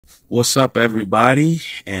What's up, everybody,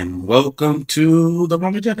 and welcome to the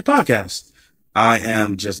Roman Agenda Podcast. I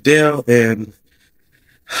am just Dale, and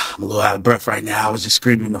I'm a little out of breath right now. I was just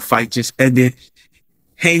screaming. The fight just ended.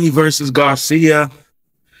 Haney versus Garcia.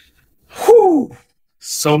 Whew!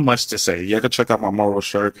 So much to say. You can check out my Moro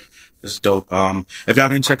shirt. It's dope. If y'all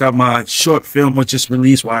didn't check out my short film, which just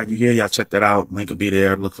released while you're here, y'all check that out. Link will be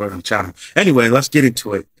there. Look for it on the channel. Anyway, let's get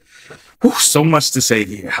into it. Whew, so much to say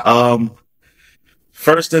here.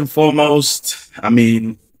 First and foremost, I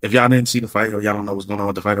mean, if y'all didn't see the fight or y'all don't know what's going on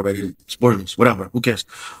with the fight already, spoilers, whatever, who cares?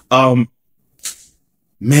 Um,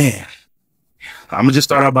 man, I'm gonna just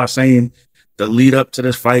start out by saying the lead up to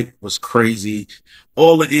this fight was crazy.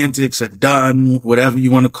 All the antics are done, whatever you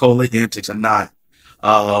want to call it, antics are not.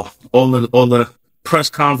 All the press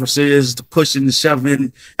conferences, the pushing, the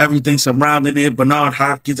shoving, everything surrounding it, Bernard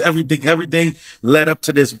Hopkins, everything led up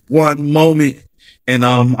to this one moment. And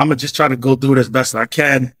I'm gonna just try to go through it as best I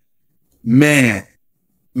can. Man,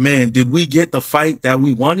 did we get the fight that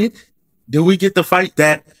we wanted? Did we get the fight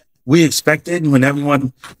that we expected when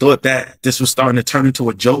everyone thought that this was starting to turn into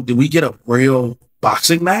a joke? Did we get a real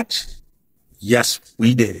boxing match? Yes,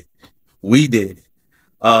 we did. We did.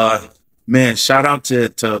 Uh, man, shout out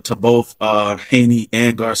to both Haney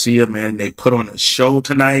and Garcia. Man, they put on a show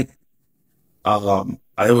tonight.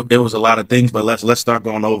 It was a lot of things, but let's start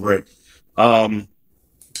going over it. Um,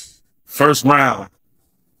 First round,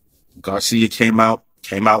 Garcia came out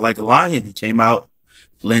like a lion. He came out,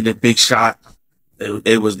 landed a big shot.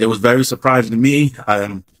 It was very surprising to me.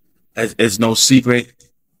 It's no secret.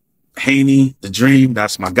 Haney, the dream,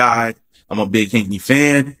 that's my guy. I'm a big Haney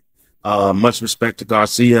fan. Much respect to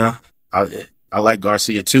Garcia. I like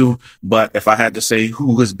Garcia too. But if I had to say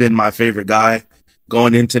who has been my favorite guy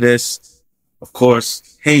going into this, of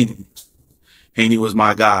course, Haney. Haney was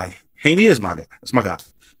my guy. Haney is my guy. That's my guy.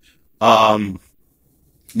 Um,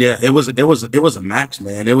 Yeah, it was a match,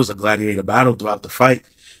 man. It was a gladiator battle throughout the fight.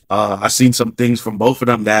 I seen some things from both of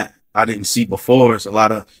them that I didn't see before. It's a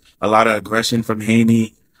lot of aggression from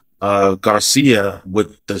Haney. Garcia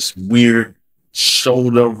with this weird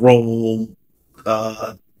shoulder roll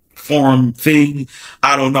form thing.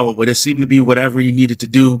 I don't know, but it seemed to be whatever he needed to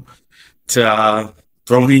do to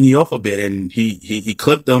throw Haney off a bit, and he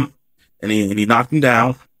clipped him and he knocked him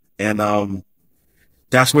down. And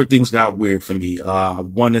that's where things got weird for me. I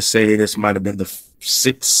want to say this might have been the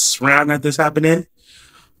sixth round that this happened in.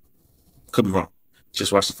 Could be wrong.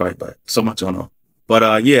 Just watched the fight, but so much going on.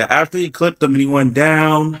 But yeah, after he clipped him and he went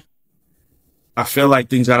down, I feel like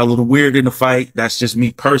things got a little weird in the fight. That's just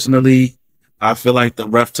me personally. I feel like the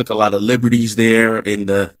ref took a lot of liberties there in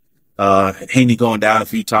the Haney going down a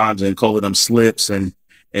few times and calling them slips and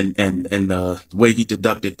the way he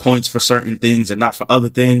deducted points for certain things and not for other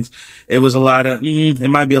things. It was a lot of it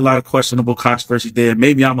might be a lot of questionable controversy there.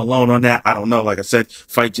 Maybe I'm alone on that. I don't know. Like I said,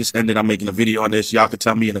 fight just ended. I'm making a video on this. Y'all can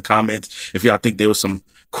tell me in the comments if y'all think there was some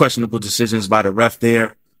questionable decisions by the ref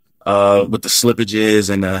there. With the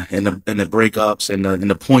slippages and the breakups and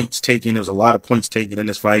the points taken. There was a lot of points taken in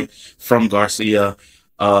this fight from Garcia.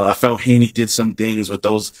 I felt Haney did some things with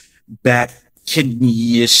those back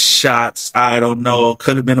kidney shots. I don't know.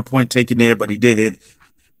 Could have been a point taken there, but he did it.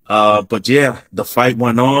 But yeah, the fight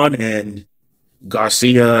went on and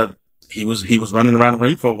Garcia, he was running around the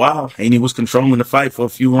ring for a while. Haney was controlling the fight for a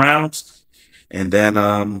few rounds. And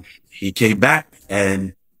then, he came back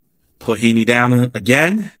and put Haney down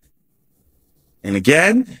again and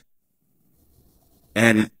again.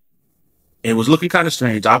 And it was looking kind of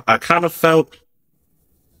strange. I kind of felt,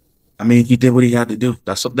 I mean, he did what he had to do.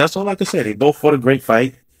 That's all I can say. They both fought a great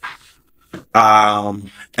fight. Am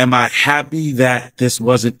I happy that this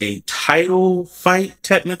wasn't a title fight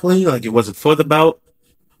technically? Like it wasn't for the belt?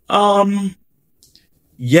 Um,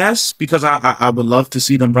 yes, because I would love to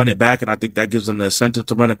see them run it back, and I think that gives them the incentive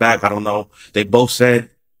to run it back. I don't know. They both said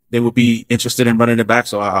they would be interested in running it back,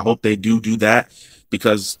 so I hope they do that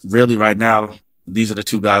because really right now, these are the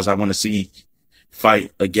two guys I want to see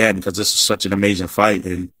fight again because this is such an amazing fight.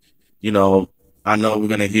 And, you know, I know we're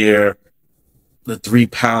going to hear the 3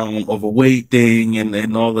 pound overweight thing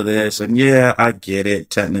and all of this. And yeah, I get it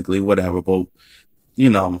technically, whatever. But, you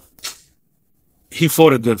know, he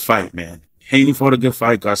fought a good fight, man. Haney fought a good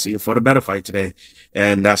fight. Garcia fought a better fight today.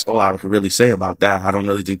 And that's all I can really say about that. I don't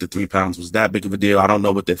really think the 3 pounds was that big of a deal. I don't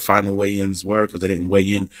know what their final weigh-ins were because they didn't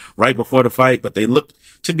weigh in right before the fight, but they looked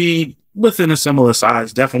to be within a similar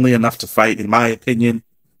size, definitely enough to fight, in my opinion,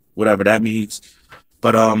 whatever that means.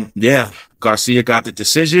 But yeah, Garcia got the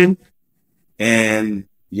decision, and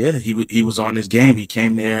yeah, he was on his game. He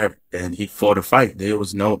came there and he fought a fight. There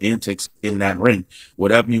was no antics in that ring.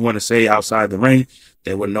 Whatever you want to say outside the ring,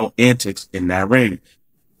 there were no antics in that ring.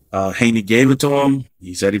 Haney gave it to him.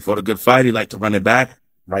 He said he fought a good fight. He liked to run it back,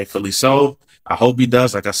 rightfully so. I hope he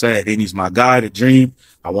does. Like I said, Haney's my guy, the dream.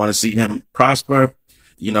 I want to see him prosper.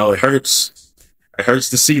 You know, it hurts. It hurts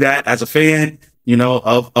to see that as a fan, you know,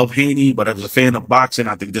 of Haney, but as a fan of boxing,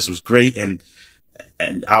 I think this was great. And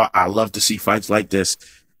I love to see fights like this.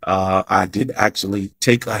 I did actually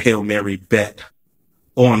take a Hail Mary bet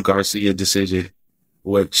on Garcia decision,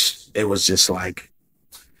 which it was just like,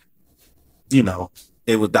 you know,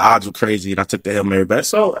 it was, the odds were crazy and I took the Hail Mary bet.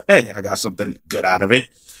 So, hey, I got something good out of it.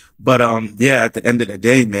 But, yeah, at the end of the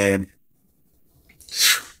day, man,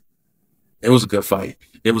 it was a good fight.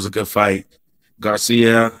 It was a good fight.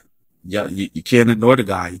 Garcia, yeah, you can't ignore the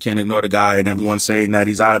guy. You can't ignore the guy, and everyone's saying that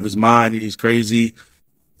he's out of his mind, he's crazy.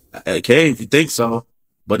 Okay, if you think so,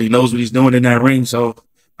 but he knows what he's doing in that ring. So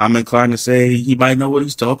I'm inclined to say he might know what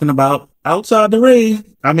he's talking about outside the ring.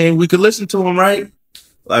 I mean, we could listen to him, right?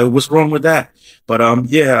 Like, what's wrong with that? But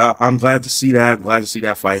yeah, I'm glad to see that. Glad to see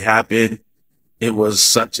that fight happen. It was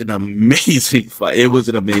such an amazing fight. It was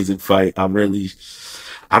an amazing fight. I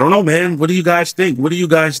don't know, man. What do you guys think? What do you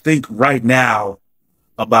guys think right now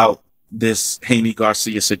about this Haney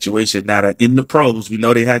Garcia situation? Now that in the pros, we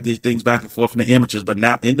know they had these things back and forth in the amateurs, but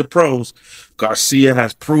now in the pros, Garcia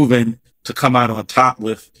has proven to come out on top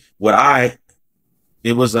with what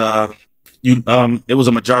it was it was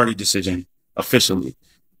a majority decision officially.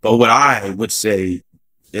 But what I would say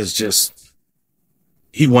is just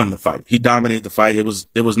he won the fight. He dominated the fight. It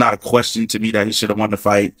was not a question to me that he should have won the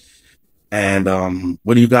fight. And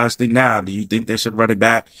what do you guys think now? Do you think they should run it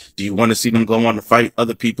back? Do you want to see them go on to fight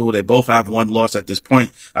other people? They both have one loss at this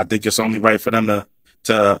point. I think it's only right for them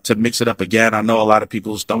to mix it up again. I know a lot of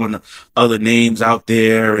people throwing other names out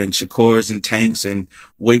there and Shakurs and Tanks and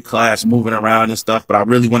weight class moving around and stuff, but I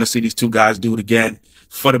really want to see these two guys do it again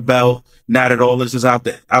for the belt. Now that all this is out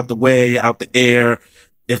the way, out the air,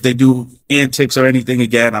 if they do antics or anything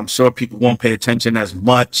again, I'm sure people won't pay attention as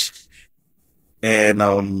much.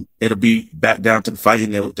 And it'll be back down to the fight,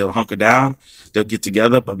 and they'll hunker down, they'll get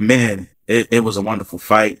together. But man, it was a wonderful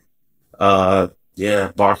fight.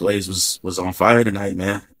 Yeah, Barclays was on fire tonight,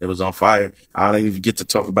 man. It was on fire. I don't even get to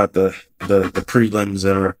talk about the prelims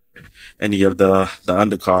or any of the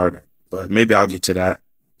undercard, but maybe I'll get to that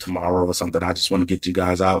tomorrow or something. I just want to get you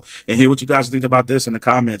guys out and hear what you guys think about this in the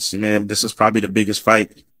comments. Man, this is probably the biggest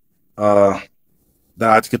fight that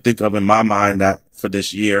I could think of in my mind that for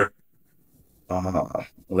this year.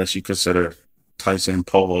 Unless you consider Tyson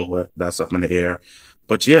Polo, that's up in the air.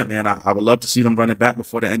 But yeah, man, I would love to see them run it back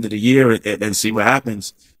before the end of the year and see what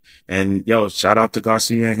happens. And yo, shout out to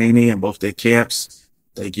Garcia and Haney and both their camps.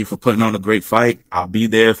 Thank you for putting on a great fight. I'll be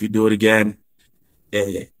there if you do it again.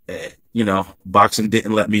 You know, boxing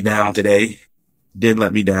didn't let me down today. Didn't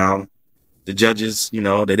let me down. The judges, you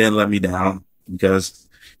know, they didn't let me down because,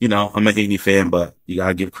 you know, I'm a Haney fan, but you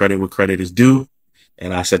gotta give credit where credit is due.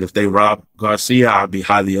 And I said, if they rob Garcia, I'd be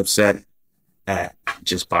highly upset at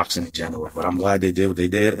just boxing in general. But I'm glad they did what they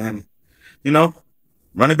did. And, you know,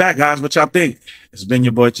 run it back, guys. What y'all think? It's been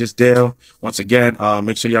your boy, Just Dale. Once again,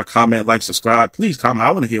 make sure y'all comment, like, subscribe. Please comment. I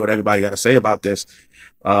want to hear what everybody got to say about this.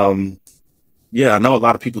 Yeah, I know a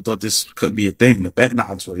lot of people thought this could be a thing. The bet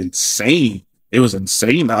odds were insane. It was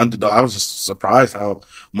insane. The underdog. I was just surprised how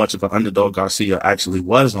much of an underdog Garcia actually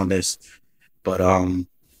was on this. But,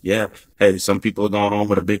 yeah, hey, some people are going home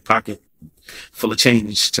with a big pocket full of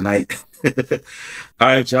change tonight. All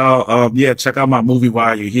right, y'all. Yeah, check out my movie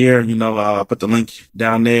while you're here. You know, I'll put the link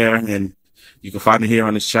down there and you can find it here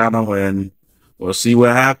on this channel and we'll see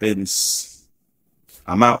what happens.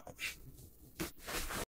 I'm out.